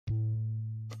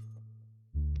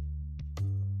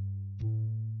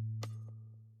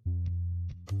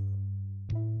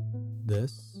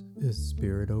This is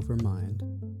Spirit Over Mind,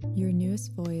 your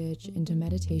newest voyage into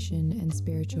meditation and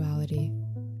spirituality.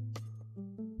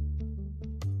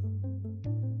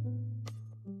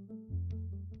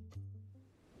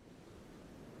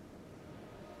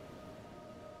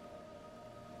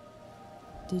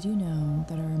 Did you know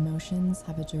that our emotions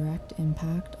have a direct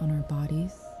impact on our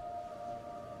bodies?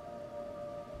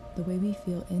 The way we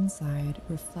feel inside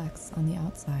reflects on the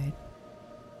outside.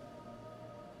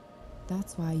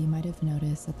 That's why you might have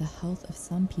noticed that the health of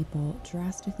some people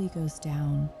drastically goes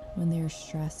down when they are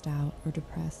stressed out or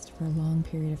depressed for a long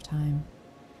period of time.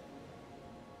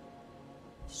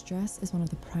 Stress is one of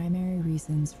the primary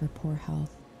reasons for poor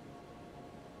health.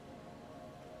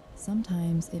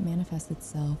 Sometimes it manifests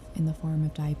itself in the form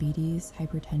of diabetes,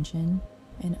 hypertension,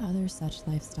 and other such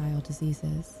lifestyle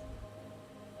diseases.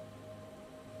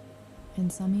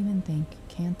 And some even think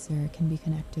cancer can be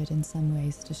connected in some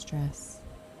ways to stress.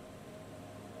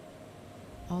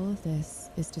 All of this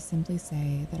is to simply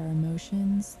say that our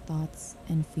emotions, thoughts,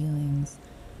 and feelings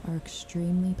are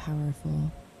extremely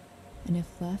powerful, and if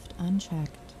left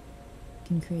unchecked,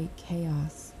 can create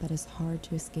chaos that is hard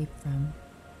to escape from.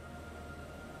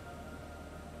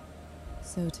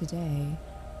 So today,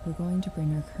 we're going to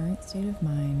bring our current state of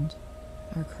mind,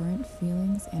 our current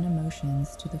feelings and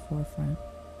emotions to the forefront,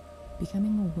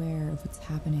 becoming aware of what's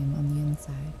happening on the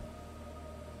inside.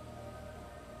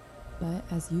 But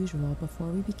as usual, before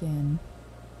we begin,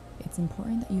 it's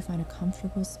important that you find a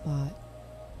comfortable spot,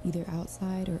 either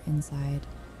outside or inside,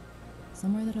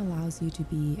 somewhere that allows you to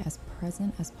be as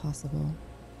present as possible.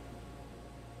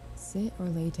 Sit or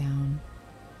lay down,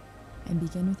 and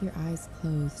begin with your eyes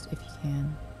closed if you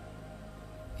can.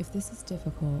 If this is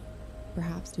difficult,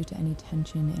 perhaps due to any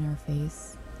tension in our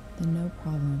face, then no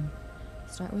problem.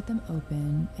 Start with them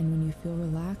open, and when you feel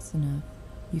relaxed enough,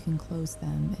 you can close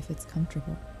them if it's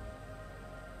comfortable.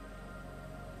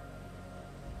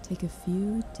 Take a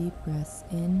few deep breaths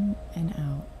in and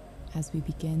out as we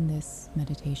begin this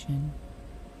meditation.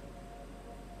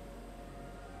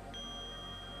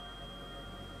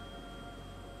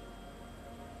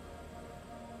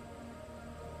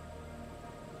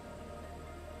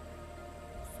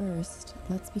 First,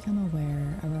 let's become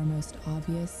aware of our most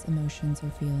obvious emotions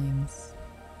or feelings.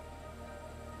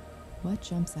 What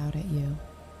jumps out at you?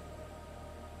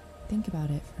 Think about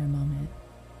it for a moment.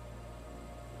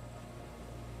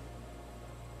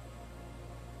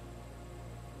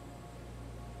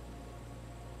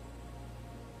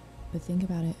 But think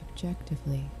about it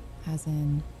objectively, as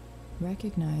in,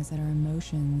 recognize that our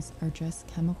emotions are just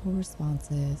chemical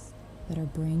responses that our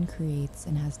brain creates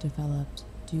and has developed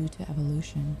due to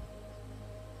evolution.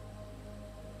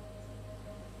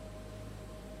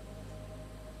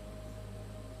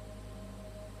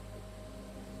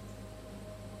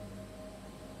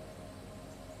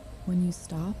 When you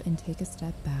stop and take a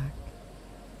step back,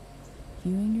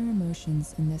 viewing your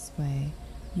emotions in this way,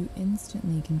 you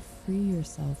instantly can free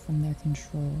yourself from their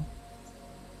control.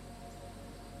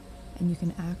 And you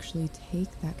can actually take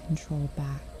that control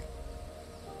back.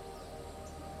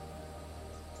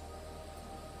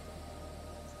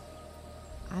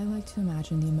 I like to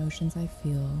imagine the emotions I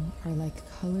feel are like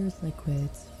colored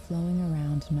liquids flowing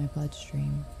around in my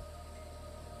bloodstream.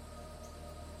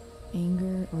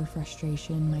 Anger or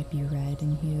frustration might be red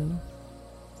in hue.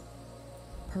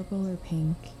 Purple or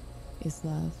pink is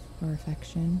love or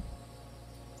affection.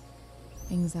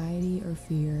 Anxiety or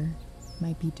fear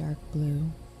might be dark blue,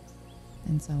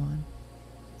 and so on.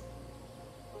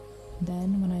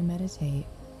 Then when I meditate,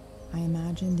 I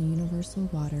imagine the universal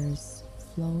waters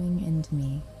flowing into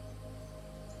me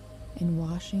and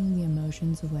washing the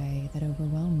emotions away that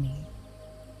overwhelm me.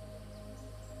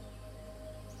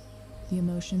 The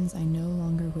emotions I no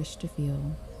longer wish to feel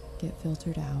get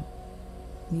filtered out,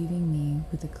 leaving me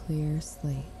with a clear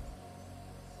slate.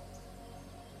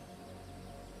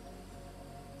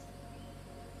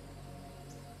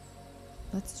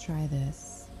 Let's try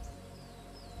this.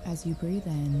 As you breathe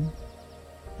in,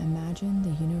 imagine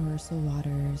the universal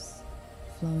waters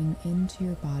flowing into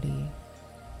your body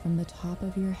from the top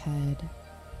of your head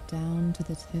down to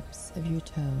the tips of your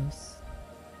toes.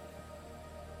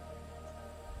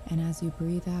 And as you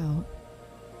breathe out,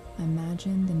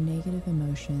 imagine the negative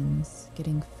emotions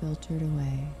getting filtered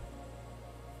away,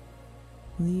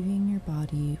 leaving your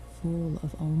body full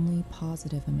of only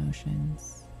positive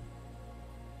emotions.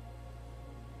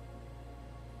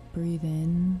 Breathe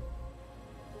in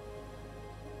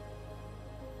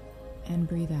and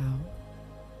breathe out.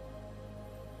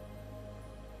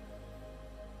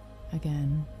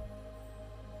 Again,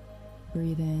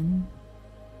 breathe in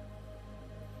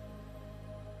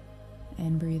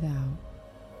and breathe out.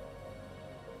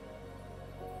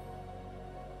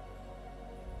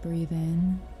 Breathe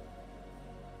in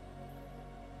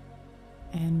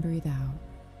and breathe out.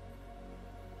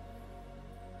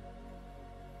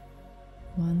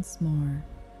 Once more,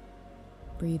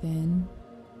 breathe in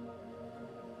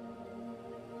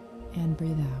and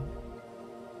breathe out.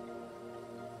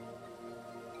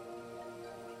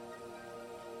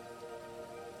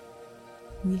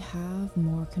 We have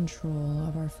more control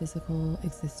of our physical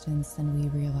existence than we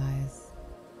realize.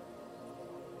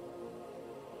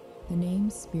 The name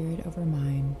Spirit over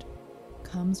Mind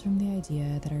comes from the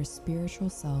idea that our spiritual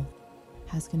self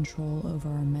has control over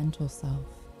our mental self,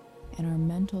 and our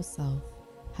mental self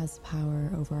has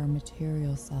power over our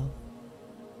material self.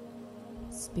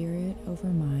 Spirit over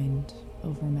mind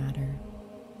over matter.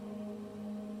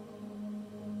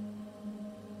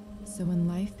 So when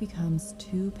life becomes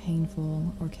too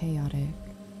painful or chaotic,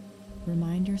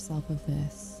 remind yourself of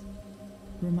this.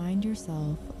 Remind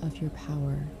yourself of your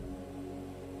power.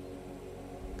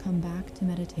 Come back to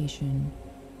meditation.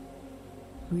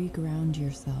 Reground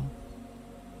yourself.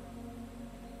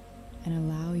 And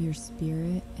allow your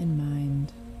spirit and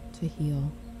mind to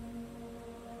heal.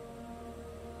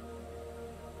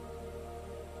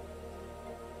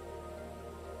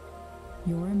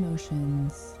 Your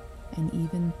emotions and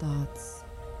even thoughts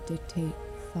dictate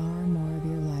far more of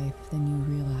your life than you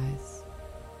realize.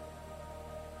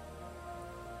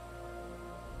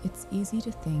 It's easy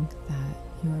to think that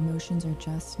your emotions are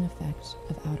just an effect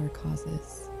of outer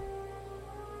causes.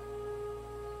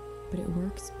 But it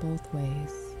works both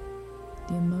ways.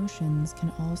 The emotions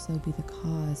can also be the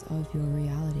cause of your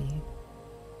reality.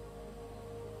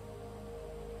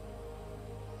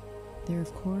 There,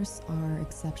 of course, are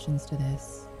exceptions to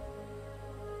this.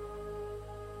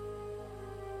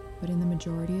 But in the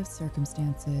majority of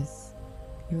circumstances,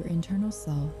 your internal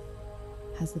self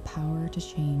has the power to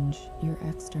change your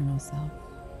external self.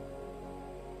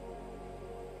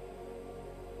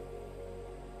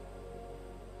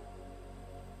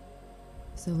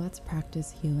 So let's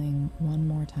practice healing one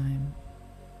more time.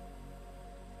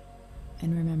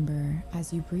 And remember,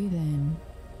 as you breathe in,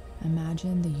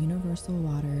 imagine the universal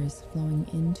waters flowing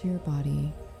into your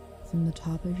body from the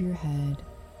top of your head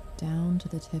down to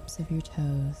the tips of your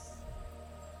toes.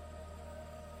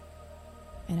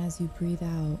 And as you breathe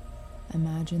out,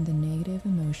 imagine the negative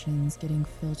emotions getting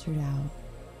filtered out,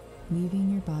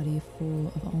 leaving your body full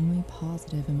of only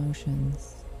positive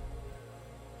emotions.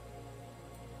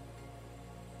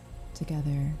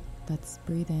 Together, let's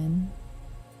breathe in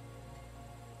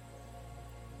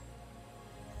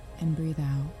and breathe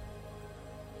out.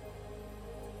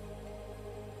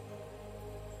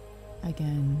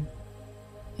 Again,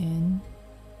 in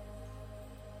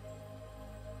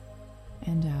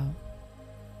and out.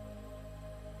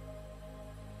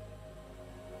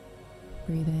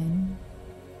 Breathe in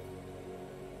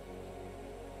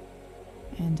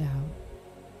and out.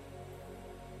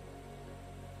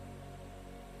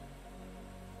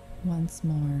 Once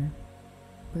more,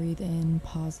 breathe in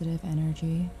positive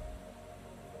energy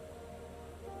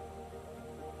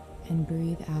and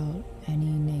breathe out any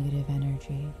negative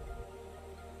energy.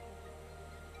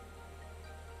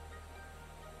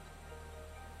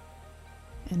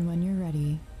 And when you're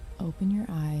ready, open your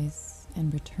eyes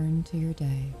and return to your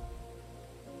day.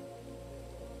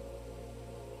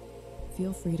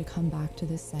 Feel free to come back to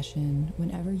this session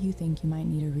whenever you think you might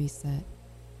need a reset.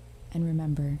 And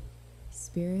remember,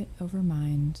 spirit over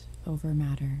mind over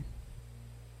matter.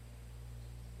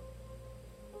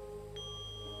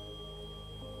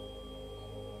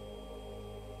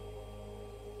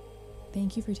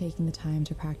 Thank you for taking the time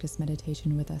to practice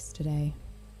meditation with us today.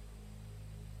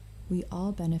 We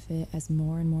all benefit as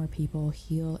more and more people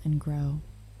heal and grow.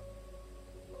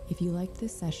 If you liked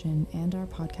this session and our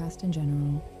podcast in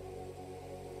general,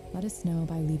 let us know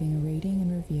by leaving a rating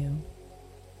and review.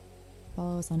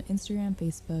 Follow us on Instagram,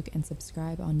 Facebook, and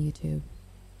subscribe on YouTube.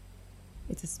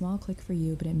 It's a small click for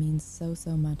you, but it means so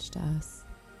much to us.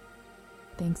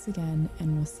 Thanks again,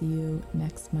 and we'll see you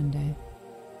next Monday.